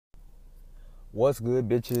What's good,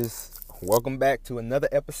 bitches? Welcome back to another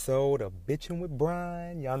episode of Bitchin' with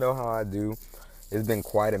Brian. Y'all know how I do. It's been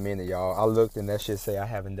quite a minute, y'all. I looked and that shit say I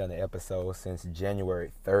haven't done an episode since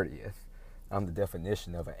January 30th. I'm the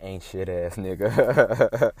definition of an ain't shit ass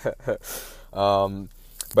nigga.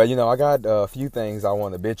 But I got a few things I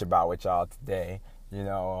want to bitch about with y'all today.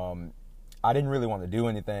 I didn't really want to do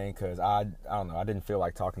anything because I don't know, I didn't feel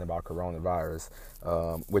like talking about coronavirus,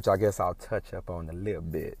 which I guess I'll touch up on a little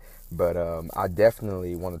bit. But I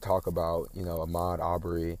definitely want to talk about, Ahmaud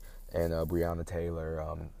Arbery and Breonna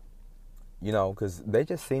Taylor, because they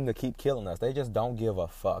just seem to keep killing us. They just don't give a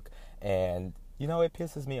fuck. And, it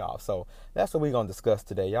pisses me off. So that's what we're going to discuss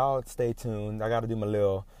today. Y'all stay tuned. I got to do my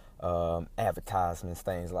little advertisements,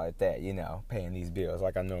 things like that, paying these bills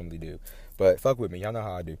like I normally do. But fuck with me. Y'all know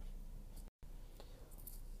how I do.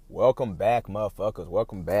 Welcome back, motherfuckers.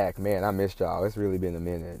 Welcome back. Man, I missed y'all. It's really been a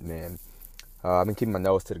minute, man. I've been keeping my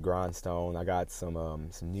nose to the grindstone. I got some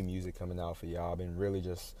new music coming out for y'all. I've been really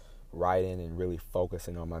just writing and really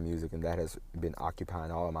focusing on my music, and that has been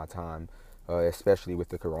occupying all of my time, especially with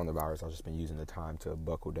the coronavirus. I've just been using the time to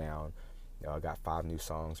buckle down. I got 5 new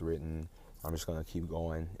songs written. I'm just going to keep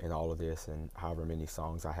going in all of this, and however many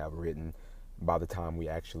songs I have written by the time we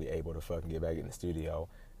actually able to fucking get back in the studio,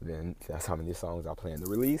 then that's how many songs I plan to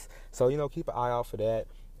release. So, keep an eye out for that.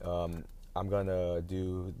 I'm going to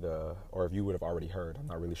do or if you would have already heard, I'm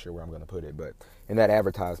not really sure where I'm going to put it, but in that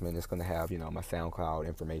advertisement, it's going to have, my SoundCloud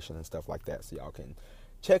information and stuff like that, so y'all can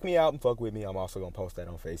check me out and fuck with me. I'm also going to post that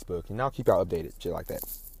on Facebook, and I'll keep y'all updated, shit like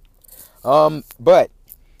that. But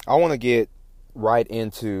I want to get right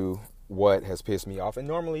into what has pissed me off. And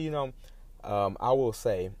normally, I will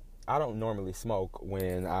say, I don't normally smoke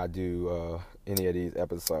when I do any of these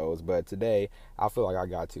episodes, but today I feel like I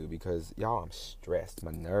got to because y'all, I'm stressed.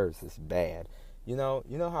 My nerves is bad. You know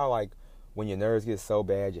how like when your nerves get so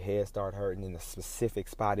bad, your head start hurting in a specific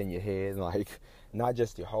spot in your head, like not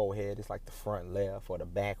just your whole head. It's like the front left or the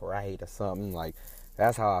back right or something. Like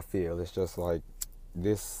that's how I feel. It's just like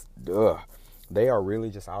this. They are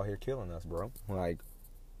really just out here killing us, bro. Like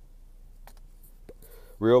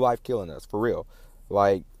real life killing us for real.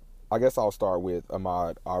 Like. I guess I'll start with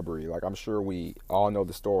Ahmaud Arbery. Like, I'm sure we all know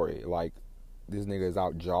the story. Like, this nigga is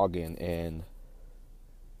out jogging and,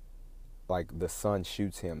 like, the son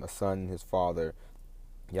shoots him. The son and his father,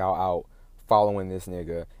 y'all out following this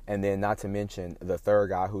nigga. And then, not to mention, the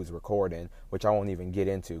third guy who's recording, which I won't even get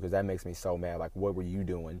into because that makes me so mad. Like, what were you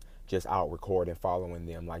doing just out recording, following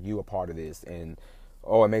them? Like, you a part of this. And,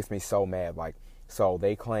 it makes me so mad. Like, so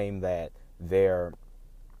they claim that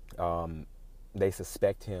they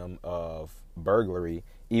suspect him of burglary,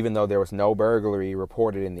 even though there was no burglary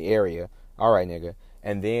reported in the area. All right, nigga.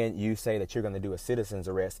 And then you say that you're going to do a citizen's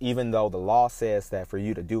arrest, even though the law says that for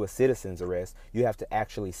you to do a citizen's arrest, you have to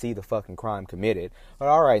actually see the fucking crime committed. But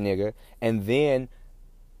all right, nigga. And then,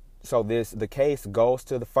 so the case goes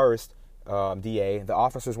to the first DA. The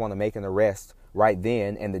officers want to make an arrest right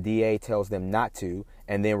then, and the DA tells them not to,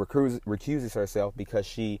 and then recuses herself because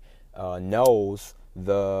she knows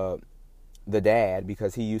the dad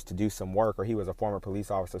because he used to do some work or he was a former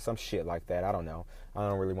police officer, some shit like that. I don't know. I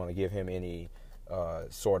don't really want to give him any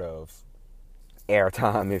sort of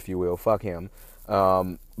airtime, if you will. Fuck him.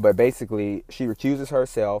 But basically, she recuses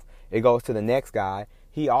herself. It goes to the next guy.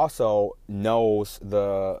 He also knows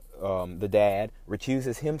the dad,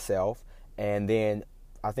 recuses himself, and then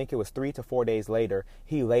I think it was 3 to 4 days later,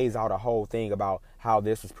 he lays out a whole thing about how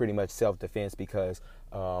this was pretty much self-defense because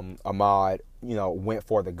Ahmaud, went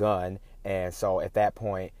for the gun. And so at that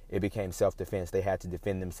point, it became self-defense. They had to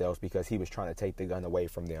defend themselves because he was trying to take the gun away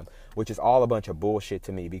from them, which is all a bunch of bullshit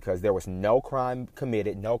to me because there was no crime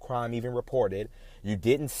committed, no crime even reported. You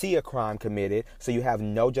didn't see a crime committed, so you have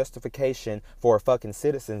no justification for a fucking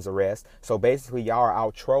citizen's arrest. So basically, y'all are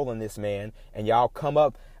out trolling this man, and y'all come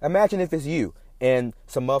up. Imagine if it's you. And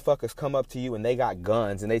some motherfuckers come up to you and they got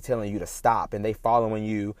guns and they telling you to stop and they following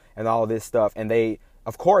you and all this stuff. And they,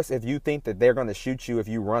 of course, if you think that they're going to shoot you if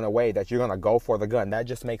you run away, that you're going to go for the gun, that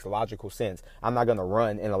just makes logical sense. I'm not going to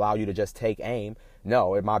run and allow you to just take aim.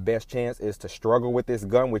 No, my best chance is to struggle with this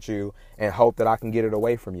gun with you and hope that I can get it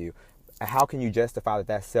away from you. How can you justify that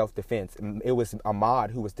that's self-defense? It was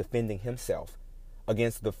Ahmaud who was defending himself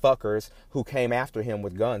against the fuckers who came after him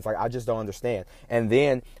with guns. Like, I just don't understand. And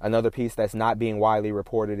then another piece that's not being widely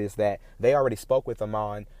reported is that they already spoke with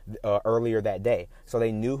Ahmaud earlier that day. So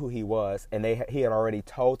they knew who he was, and he had already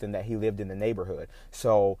told them that he lived in the neighborhood.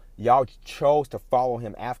 So y'all chose to follow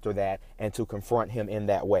him after that and to confront him in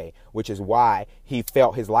that way, which is why he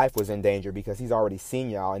felt his life was in danger because he's already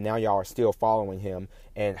seen y'all, and now y'all are still following him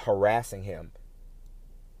and harassing him.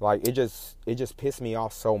 Like, it just pissed me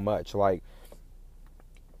off so much. Like,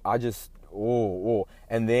 I just,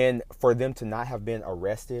 and then for them to not have been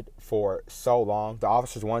arrested for so long, the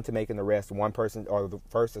officers wanted to make an arrest. One person, or the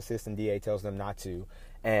first assistant DA, tells them not to,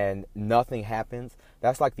 and nothing happens.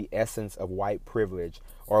 That's like the essence of white privilege,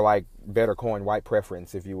 or like better coin, white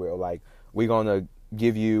preference, if you will. Like, we're gonna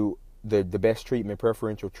give you the best treatment,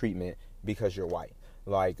 preferential treatment, because you're white.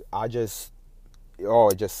 Like, it just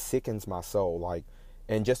sickens my soul. Like,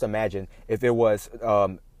 and just imagine if it was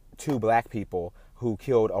two black people who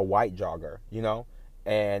killed a white jogger, you know,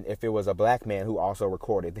 and if it was a black man who also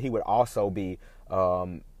recorded, he would also be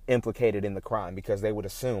implicated in the crime, because they would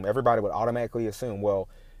assume, everybody would automatically assume, well,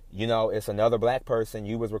 you know, it's another black person,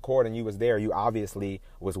 you was recording, you was there, you obviously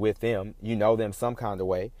was with them, you know them some kind of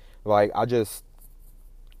way. Like,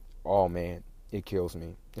 oh man, it kills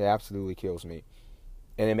me. It absolutely kills me.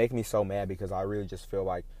 And it makes me so mad, because I really just feel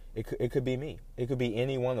like it could be me. It could be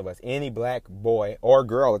any one of us, any black boy or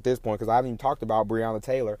girl at this point, because I haven't even talked about Breonna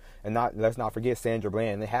Taylor, and let's not forget Sandra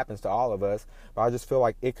Bland. It happens to all of us, but I just feel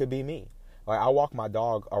like it could be me. Like, I walk my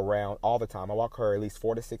dog around all the time. I walk her at least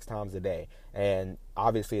 4 to 6 times a day, and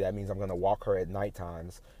obviously that means I'm going to walk her at night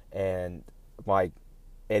times, and like,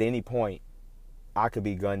 at any point I could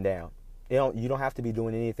be gunned down. You don't have to be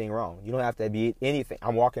doing anything wrong. You don't have to be anything.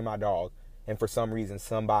 I'm walking my dog, and for some reason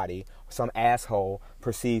somebody, some asshole,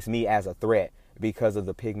 perceives me as a threat because of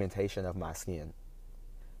the pigmentation of my skin.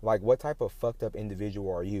 Like, what type of fucked up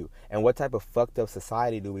individual are you? And what type of fucked up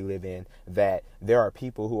society do we live in that there are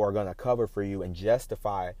people who are going to cover for you and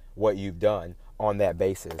justify what you've done on that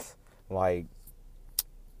basis? Like,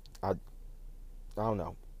 I don't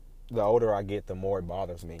know. The older I get, the more it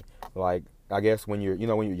bothers me. Like, I guess when you're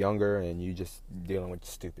younger and you just dealing with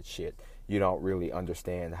stupid shit, you don't really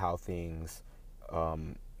understand how things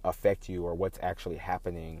affect you, or what's actually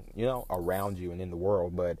happening, you know, around you and in the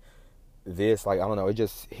world. But this, like, I don't know, it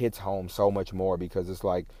just hits home so much more, because it's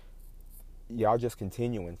like, y'all just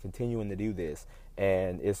continuing to do this.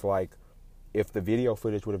 And it's like, if the video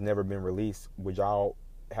footage would have never been released, would y'all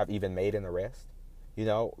have even made an arrest? You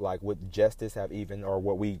know, like, would justice have even, or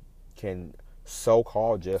what we can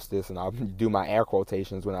so-called justice, and I'll do my air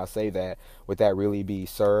quotations when I say that, would that really be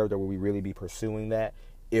served, or would we really be pursuing that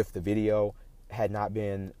if the video had not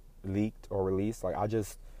been leaked or released? Like, I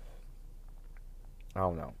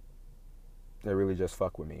don't know. They really just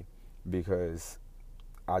fuck with me, because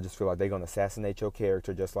I just feel like they're going to assassinate your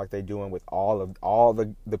character, just like they're doing with all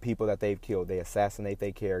the people that they've killed. They assassinate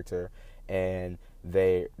their character, and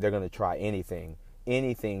they're going to try anything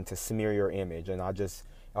to smear your image. And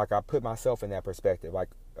I put myself in that perspective. Like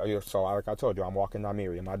I told you, I'm walking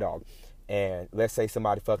Namiri, my dog, and let's say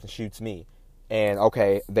somebody fucking shoots me, and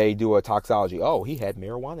okay, they do a toxology. Oh, he had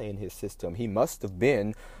marijuana in his system. He must have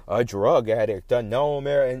been a drug addict, unknown,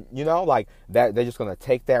 and you know, like that. They're just gonna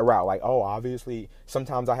take that route. Like, oh, obviously,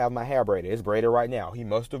 sometimes I have my hair braided. It's braided right now. He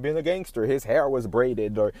must have been a gangster. His hair was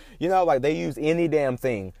braided, or you know, like they use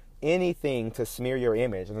anything to smear your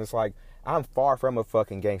image. And it's like, I'm far from a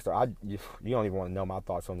fucking gangster. You don't even want to know my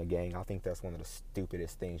thoughts on the gang. I think that's one of the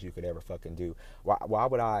stupidest things you could ever fucking do. Why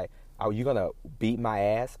would are you gonna beat my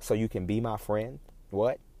ass so you can be my friend?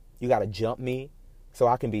 What? You gotta jump me so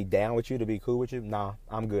I can be down with you, to be cool with you? Nah,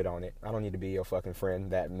 I'm good on it. I don't need to be your fucking friend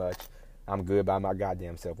that much. I'm good by my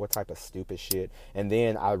goddamn self. What type of stupid shit? And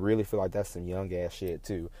then I really feel like that's some young ass shit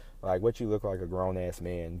too. Like, what, you look like a grown ass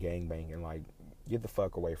man gangbanging? Like, get the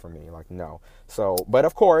fuck away from me. Like, no. So, but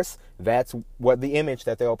of course, that's what the image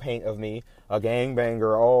that they'll paint of me, a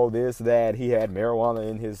gangbanger, oh, this, that, he had marijuana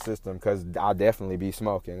in his system, because I'll definitely be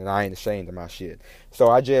smoking, and I ain't ashamed of my shit. So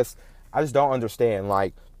I just don't understand,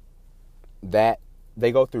 like, that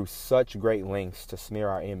they go through such great lengths to smear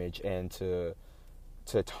our image, and to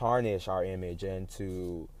tarnish our image, and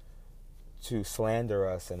to slander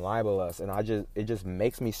us and libel us. And it just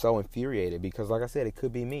makes me so infuriated, because like I said, it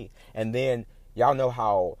could be me. And then y'all know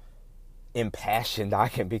how impassioned I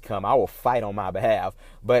can become. I will fight on my behalf.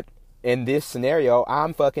 But in this scenario,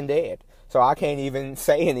 I'm fucking dead. So I can't even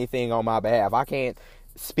say anything on my behalf. I can't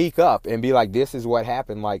speak up and be like, this is what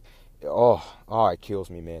happened. Like, it kills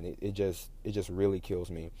me, man. It just really kills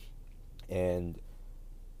me. And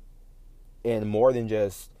more than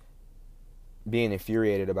just being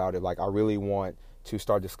infuriated about it, like, I really want to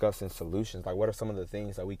start discussing solutions. Like, what are some of the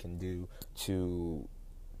things that we can do to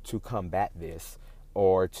combat this,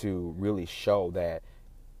 or to really show that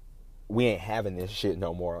we ain't having this shit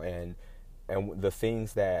no more? And the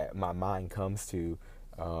things that my mind comes to,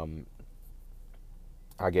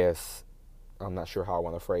 I guess, I'm not sure how I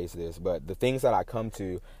want to phrase this, but the things that I come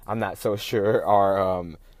to, I'm not so sure are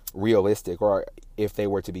realistic, or if they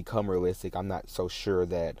were to become realistic, I'm not so sure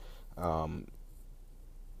that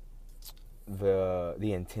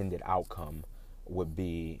the intended outcome would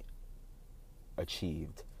be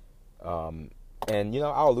achieved. And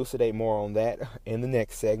I'll elucidate more on that in the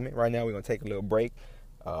next segment. Right now we're gonna take a little break,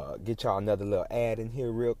 get y'all another little ad in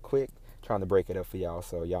here real quick, trying to break it up for y'all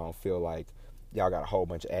so y'all don't feel like y'all got a whole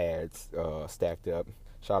bunch of ads stacked up.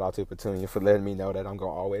 Shout out to Petunia for letting me know that I'm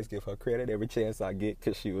gonna always give her credit every chance I get,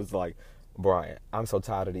 because she was like, Brian, I'm so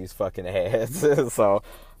tired of these fucking ads. So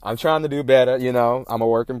I'm trying to do better, I'm a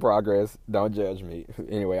work in progress. Don't judge me.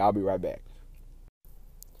 Anyway, I'll be right back.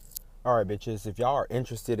 Alright, bitches, if y'all are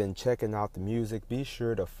interested in checking out the music, be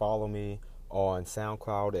sure to follow me on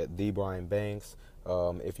SoundCloud at The Brian Banks.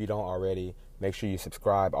 If you don't already, make sure you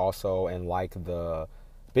subscribe also and like the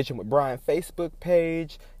Bitchin' with Brian Facebook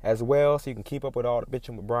page as well, so you can keep up with all the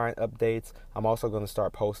Bitchin' with Brian updates. I'm also going to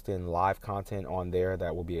start posting live content on there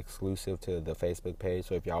that will be exclusive to the Facebook page.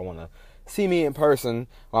 So if y'all want to see me in person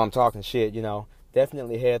while I'm talking shit,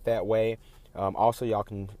 definitely head that way. Also, y'all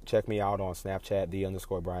can check me out on Snapchat,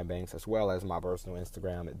 _Brian Banks, as well as my personal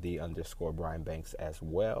Instagram at _Brian Banks as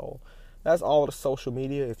well. That's all the social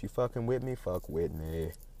media. If you fucking with me, fuck with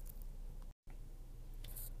me.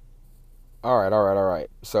 All right.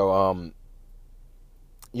 So,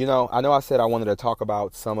 I know I said I wanted to talk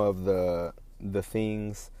about some of the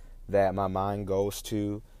things that my mind goes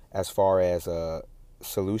to as far as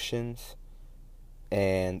solutions,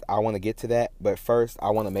 and I want to get to that. But first, I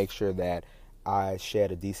want to make sure that I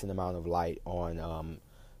shed a decent amount of light on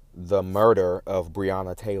the murder of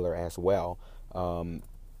Breonna Taylor as well,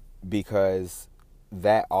 because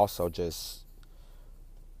that also just,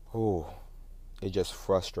 it just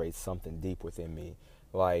frustrates something deep within me.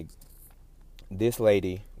 Like, this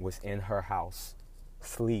lady was in her house,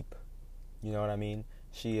 sleep. You know what I mean?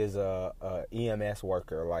 She is a EMS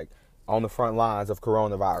worker, like on the front lines of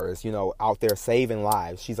coronavirus, out there saving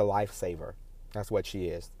lives. She's a lifesaver. That's what she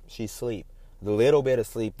is. She's sleep. The little bit of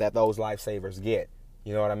sleep that those lifesavers get,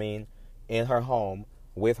 you know what I mean? In her home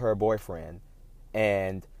with her boyfriend.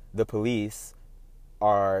 And the police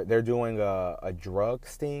they're doing a drug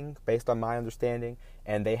sting, based on my understanding,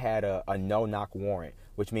 and they had a no-knock warrant,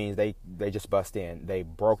 which means they just bust in. They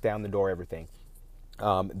broke down the door, everything.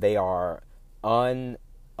 They are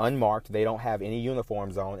unmarked. They don't have any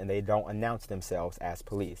uniforms on, and they don't announce themselves as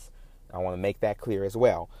police. I want to make that clear as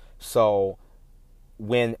well. So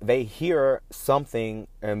when they hear something,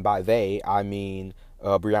 and by they, I mean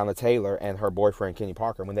Breonna Taylor and her boyfriend, Kenny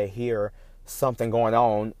Parker, when they hear something going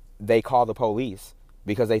on, they call the police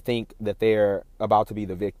because they think that they're about to be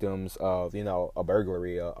the victims of, a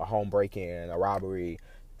burglary, a home break-in, a robbery,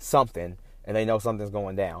 something, and they know something's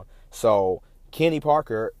going down. So Kenny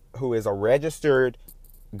Parker, who is a registered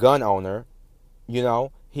gun owner,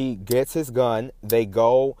 he gets his gun. They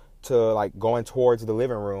go to, going towards the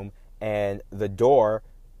living room, and the door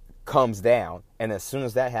comes down. And as soon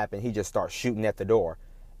as that happened, he just starts shooting at the door.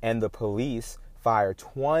 And the police fire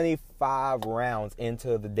 25 rounds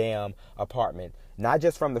into the damn apartment. Not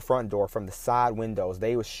just from the front door, from the side windows.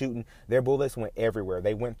 They were shooting. Their bullets went everywhere.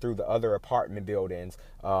 They went through the other apartment buildings.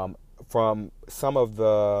 From some of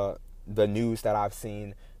the news that I've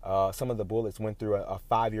seen, some of the bullets went through a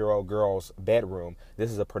 5-year-old girl's bedroom. This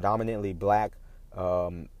is a predominantly black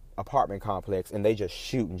apartment complex, and they just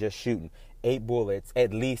shooting. 8 bullets,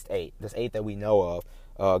 at least 8. There's 8 that we know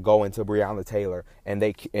of, go into Breonna Taylor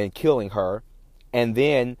and killing her, and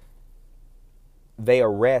then they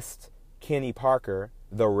arrest Kenny Parker,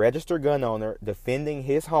 the registered gun owner, defending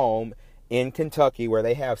his home in Kentucky, where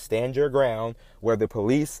they have stand your ground, where the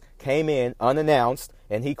police came in unannounced,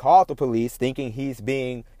 and he called the police thinking his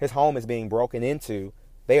home is being broken into.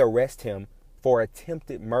 They arrest him for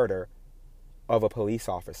attempted murder of a police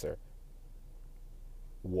officer.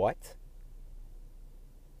 What?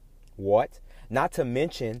 Not to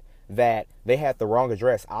mention that they had the wrong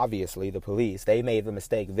address, obviously, the police. They made the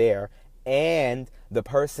mistake there. And the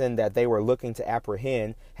person that they were looking to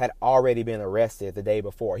apprehend had already been arrested the day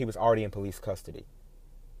before. He was already in police custody.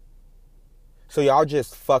 So y'all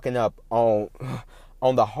just fucking up on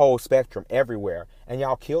the whole spectrum everywhere. And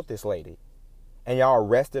y'all killed this lady. And y'all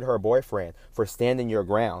arrested her boyfriend for standing your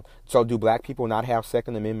ground. So do black people not have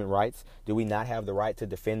Second Amendment rights? Do we not have the right to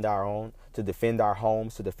defend our own, to defend our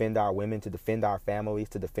homes, to defend our women, to defend our families,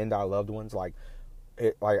 to defend our loved ones?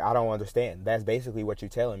 I don't understand. That's basically what you're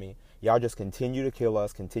telling me. Y'all just continue to kill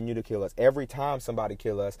us. Every time somebody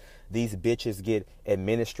kill us, these bitches get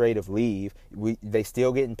administrative leave. They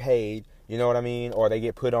still getting paid, you know what I mean? Or they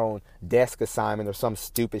get put on desk assignment or some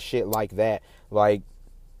stupid shit like that.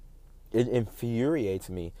 It infuriates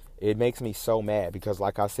me. It makes me so mad because,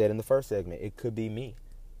 like I said in the first segment, it could be me.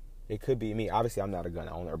 It could be me. Obviously, I'm not a gun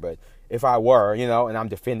owner, but if I were, and I'm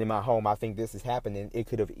defending my home, I think this is happening. It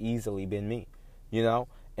could have easily been me,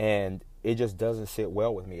 and it just doesn't sit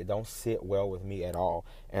well with me. It don't sit well with me at all.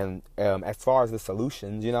 And as far as the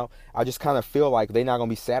solutions, I just kind of feel like they're not going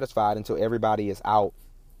to be satisfied until everybody is out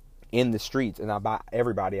in the streets. And by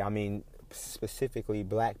everybody, I mean specifically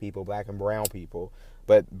black people, black and brown people,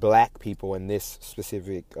 but black people in this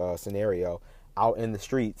specific scenario out in the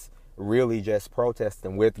streets really just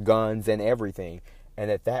protesting with guns and everything. And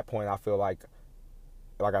at that point, I feel like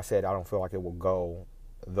I said, I don't feel like it will go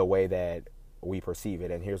the way that we perceive it.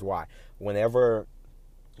 And here's why. Whenever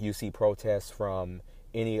you see protests from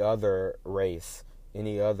any other race,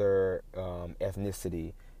 any other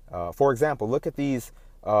ethnicity, for example, look at these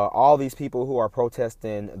all these people who are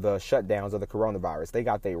protesting the shutdowns of the coronavirus. They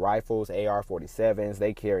got their rifles, AR-47s,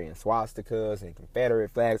 they carrying swastikas and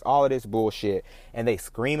Confederate flags, all of this bullshit, and they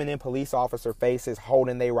screaming in police officer faces,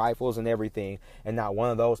 holding their rifles and everything, and not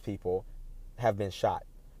one of those people have been shot.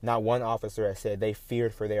 Not one officer has said they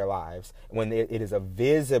feared for their lives, when it is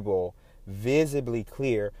visibly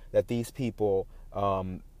clear that these people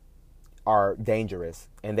are dangerous,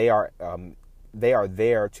 and they are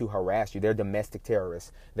there to harass you. They're domestic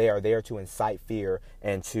terrorists. They are there to incite fear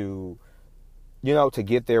and to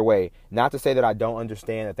get their way. Not to say that I don't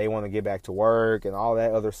understand that they want to get back to work and all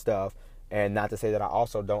that other stuff, and not to say that I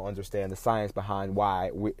also don't understand the science behind why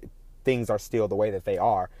things are still the way that they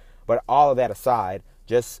are. But all of that aside,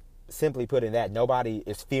 just simply putting that, nobody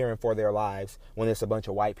is fearing for their lives when it's a bunch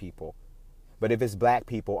of white people. But if it's black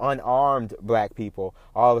people, unarmed black people,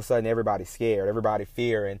 all of a sudden everybody's scared, everybody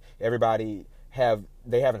fearing, everybody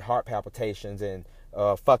having heart palpitations and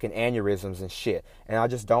fucking aneurysms and shit. And I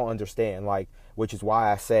just don't understand, which is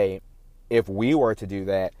why I say, if we were to do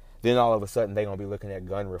that, then all of a sudden they're going to be looking at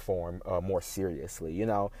gun reform more seriously.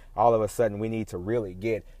 All of a sudden we need to really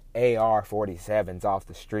get AR-47s off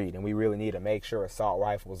the street, and we really need to make sure assault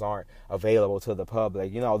rifles aren't available to the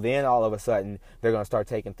public. Then all of a sudden they're going to start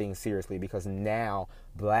taking things seriously, because now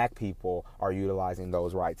black people are utilizing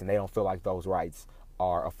those rights and they don't feel like those rights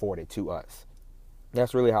are afforded to us.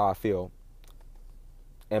 That's really how I feel.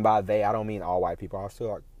 And by they, I don't mean all white people. I feel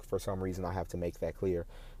like for some reason I have to make that clear,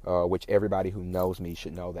 which everybody who knows me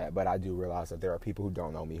should know that. But I do realize that there are people who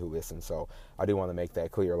don't know me who listen, so I do want to make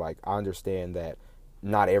that clear. I understand that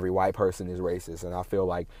not every white person is racist, and I feel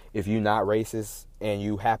like if you're not racist and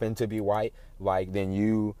you happen to be white, then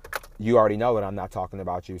you already know that I'm not talking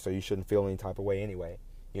about you, so you shouldn't feel any type of way anyway.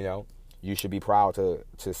 You should be proud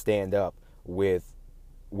to stand up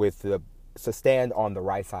to stand on the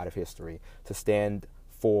right side of history, to stand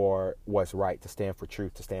for what's right, to stand for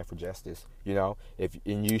truth, to stand for justice.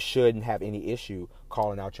 And you shouldn't have any issue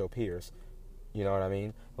calling out your peers. You know what I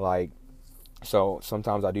mean? So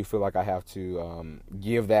sometimes I do feel like I have to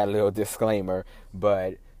give that little disclaimer,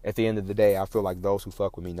 but at the end of the day, I feel like those who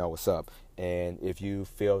fuck with me know what's up. And if you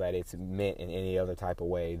feel that it's meant in any other type of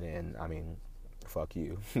way, then, fuck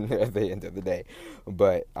you at the end of the day.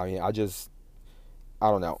 But, I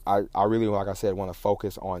don't know. I really, like I said, want to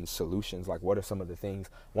focus on solutions. What are some of the things?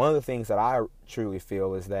 One of the things that I truly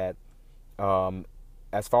feel is that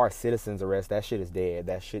as far as citizens arrest, that shit is dead.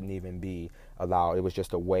 That shouldn't even be allowed. It was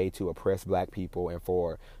just a way to oppress black people and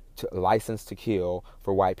license to kill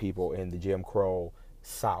for white people in the Jim Crow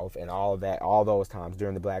South and all of that, all those times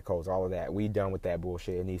during the Black Codes, all of that. We done with that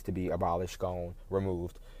bullshit. It needs to be abolished, gone,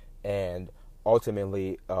 removed. And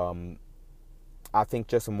ultimately, I think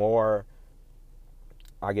just more,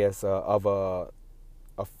 of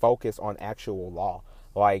a focus on actual law.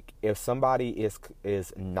 If somebody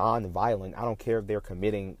is non-violent, I don't care if they're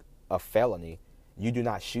committing a felony, you do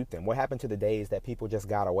not shoot them. What happened to the days that people just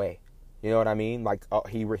got away? You know what I mean?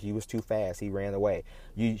 He was too fast, he ran away.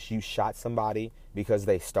 You shot somebody because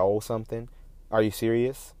they stole something? Are you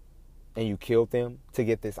serious? And you killed them to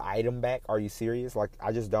get this item back? Are you serious?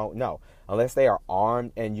 I just don't know. Unless they are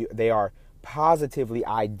armed and they are positively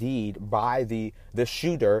ID'd by the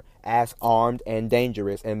shooter as armed and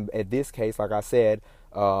dangerous. And in this case, like I said,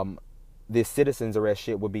 this citizen's arrest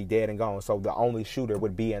shit would be dead and gone. So the only shooter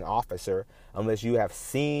would be an officer, unless you have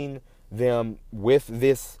seen them with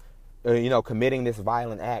this, committing this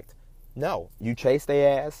violent act. No, you chase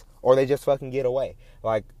their ass or they just fucking get away.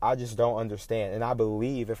 I just don't understand. And I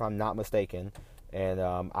believe, if I'm not mistaken, and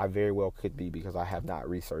I very well could be because I have not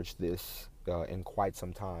researched this in quite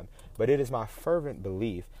some time, but it is my fervent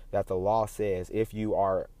belief that the law says if you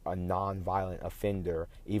are a non-violent offender,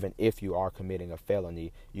 even if you are committing a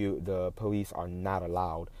felony, the police are not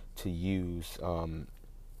allowed to use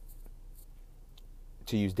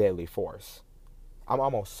deadly force. I'm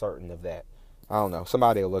almost certain of that. I don't know.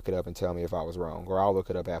 Somebody will look it up and tell me if I was wrong, or I'll look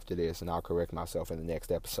it up after this and I'll correct myself in the next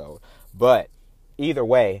episode. But either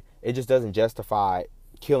way, it just doesn't justify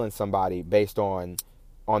killing somebody based on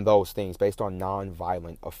those things, based on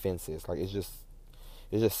non-violent offenses. Like it's just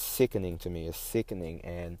sickening to me. It's sickening,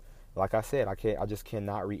 and like I said, I just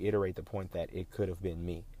cannot reiterate the point that it could have been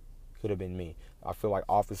me. Could have been me. I feel like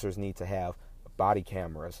officers need to have body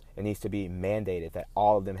cameras. It needs to be mandated that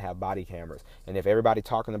all of them have body cameras. And if everybody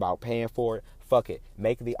talking about paying for it, fuck it.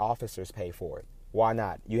 Make the officers pay for it. Why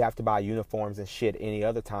not? You have to buy uniforms and shit any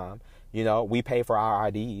other time. You know, we pay for our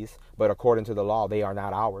IDs, but according to the law, they are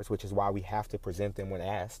not ours, which is why we have to present them when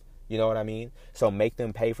asked. You know what I mean? So make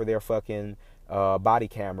them pay for their fucking body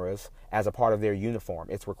cameras as a part of their uniform.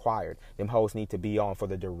 It's required. Them hoes need to be on for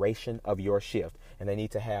the duration of your shift, and they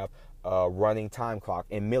need to have a running time clock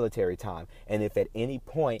in military time. And if at any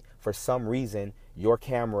point, for some reason, your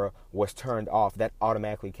camera was turned off, that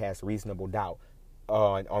automatically casts reasonable doubt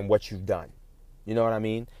on what you've done. You know what I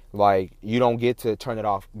mean? Like, you don't get to turn it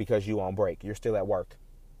off because you on break. You're still at work.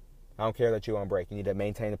 I don't care that you're on break. You need to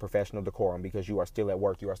maintain a professional decorum because you are still at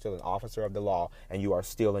work. You are still an officer of the law, and you are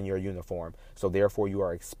still in your uniform. So therefore, you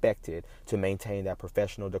are expected to maintain that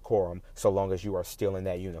professional decorum so long as you are still in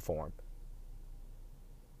that uniform.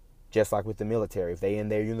 Just like with the military, if they in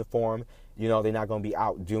their uniform, you know, they're not going to be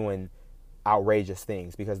out doing outrageous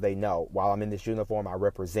things because they know, while I'm in this uniform, I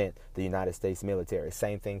represent the United States military.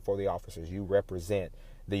 Same thing for the officers. You represent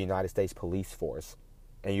the United States police force,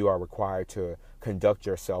 and you are required to conduct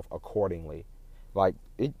yourself accordingly. Like,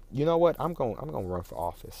 you know what? I'm going to run for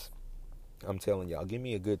office. I'm telling y'all, give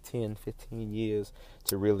me a good 10, 15 years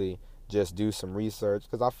to really just do some research,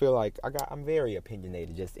 because I feel like I'm very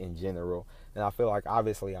opinionated just in general, and I feel like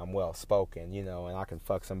obviously I'm well spoken, you know, and I can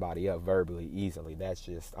fuck somebody up verbally easily. That's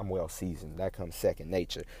just, I'm well seasoned. That comes second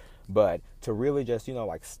nature. But to really just, you know,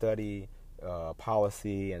 like study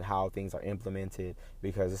policy and how things are implemented,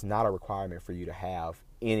 because it's not a requirement for you to have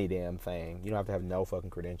any damn thing. You don't have to have no fucking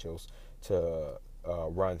credentials to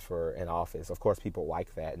run for an office. Of course, people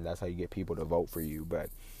like that, and that's how you get people to vote for you. But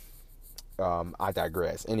I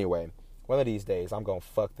digress. Anyway, one of these days, I'm going to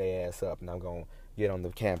fuck their ass up, and I'm going to get on the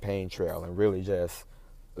campaign trail and really just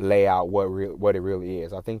lay out what it really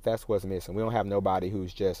is. I think that's what's missing. We don't have nobody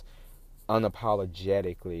who's just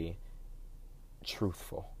unapologetically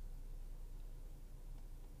truthful.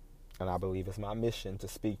 And I believe it's my mission to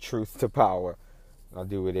speak truth to power. I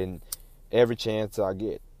do it in every chance I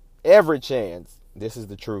get. Every chance. This is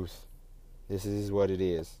the truth. This is what it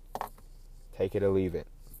is. Take it or leave it.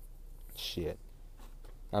 Shit.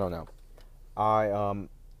 I don't know.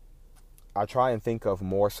 I try and think of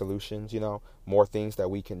more solutions, you know, more things that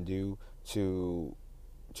we can do to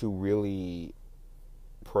really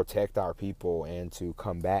protect our people and to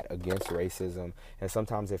combat against racism. And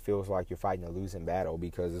sometimes it feels like you're fighting a losing battle,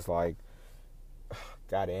 because it's like,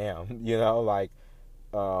 goddamn, you know, like,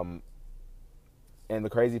 and the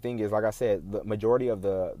crazy thing is, like I said, the majority of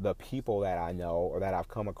the people that I know or that I've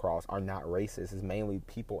come across are not racist. It's mainly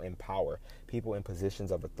people in power, people in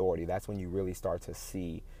positions of authority. That's when you really start to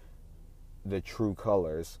see the true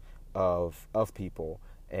colors of people.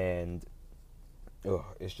 And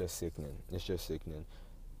it's just sickening. It's just sickening.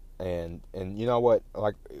 And you know what?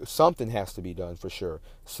 Like, something has to be done for sure.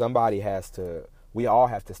 We all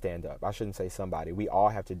have to stand up. I shouldn't say somebody. We all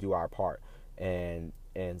have to do our part and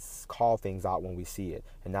call things out when we see it.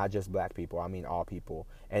 And not just black people. I mean all people.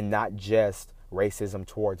 And not just racism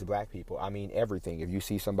towards black people. I mean everything. If you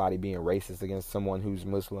see somebody being racist against someone who's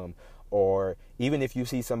Muslim, or even if you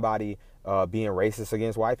see somebody being racist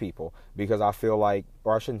against white people, because I feel like,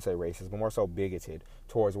 or I shouldn't say racist, but more so bigoted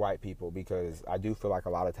towards white people, because I do feel like a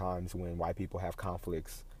lot of times when white people have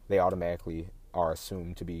conflicts, they automatically are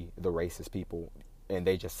assumed to be the racist people, and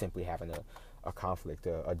they just simply having a conflict,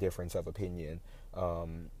 a difference of opinion.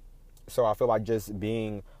 So I feel like just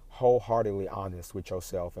being wholeheartedly honest with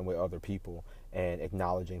yourself and with other people, and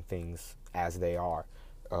acknowledging things as they are,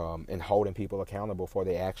 and holding people accountable for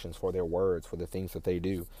their actions, for their words, for the things that they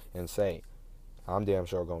do and say. I'm damn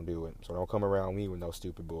sure going to do it. So don't come around me with no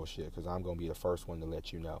stupid bullshit, because I'm going to be the first one to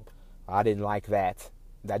let you know. I didn't like that.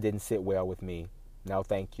 That didn't sit well with me. No,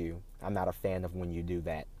 thank you. I'm not a fan of when you do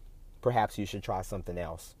that. Perhaps you should try something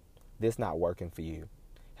else. This not working for you.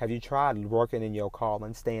 Have you tried working in your call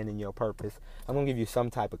and staying in your purpose? I'm going to give you some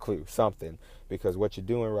type of clue, something, because what you're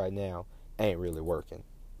doing right now ain't really working.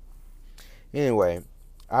 Anyway,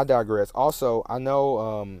 I digress. Also, I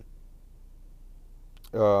know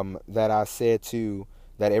that I said too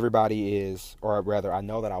that everybody is, or rather I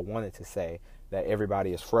know that I wanted to say that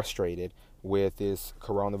everybody is frustrated with this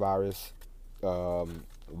coronavirus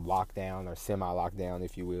lockdown or semi-lockdown,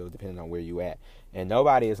 if you will, depending on where you at. And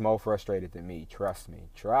nobody is more frustrated than me. Trust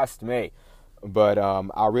me. But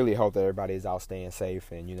I really hope that everybody is out staying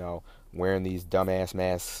safe and, wearing these dumbass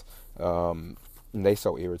masks. They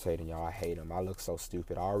so irritating, y'all. I hate them. I look so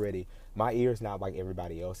stupid already. My ears not like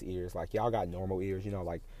everybody else's ears. Like, y'all got normal ears,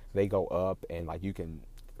 like they go up and like you can,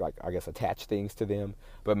 like, I guess attach things to them.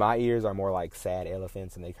 But my ears are more like sad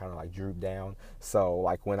elephants and they kind of like droop down. So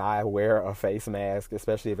like when I wear a face mask,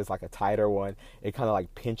 especially if it's like a tighter one, it kind of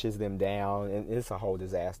like pinches them down and it's a whole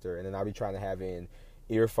disaster. And then I'll be trying to have in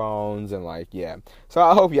earphones and like, yeah. So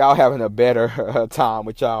I hope y'all having a better time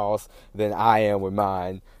with y'all's than I am with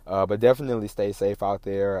mine. But definitely stay safe out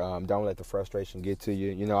there. Don't let the frustration get to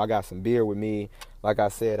you. I got some beer with me. Like I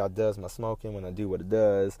said, I does my smoking when I do what it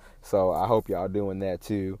does. So I hope y'all doing that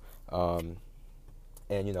too. And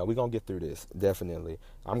we're going to get through this, definitely.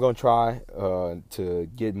 I'm going to try to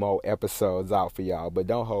get more episodes out for y'all, but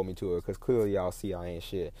don't hold me to it because clearly y'all see I ain't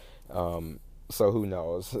shit. So who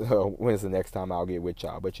knows when's the next time I'll get with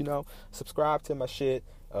y'all. But, subscribe to my shit,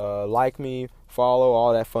 like me, follow,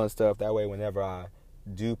 all that fun stuff. That way whenever I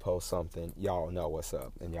do post something, y'all know what's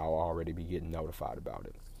up and y'all already be getting notified about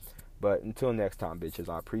it. But until next time, bitches,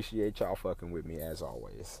 I appreciate y'all fucking with me as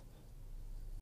always.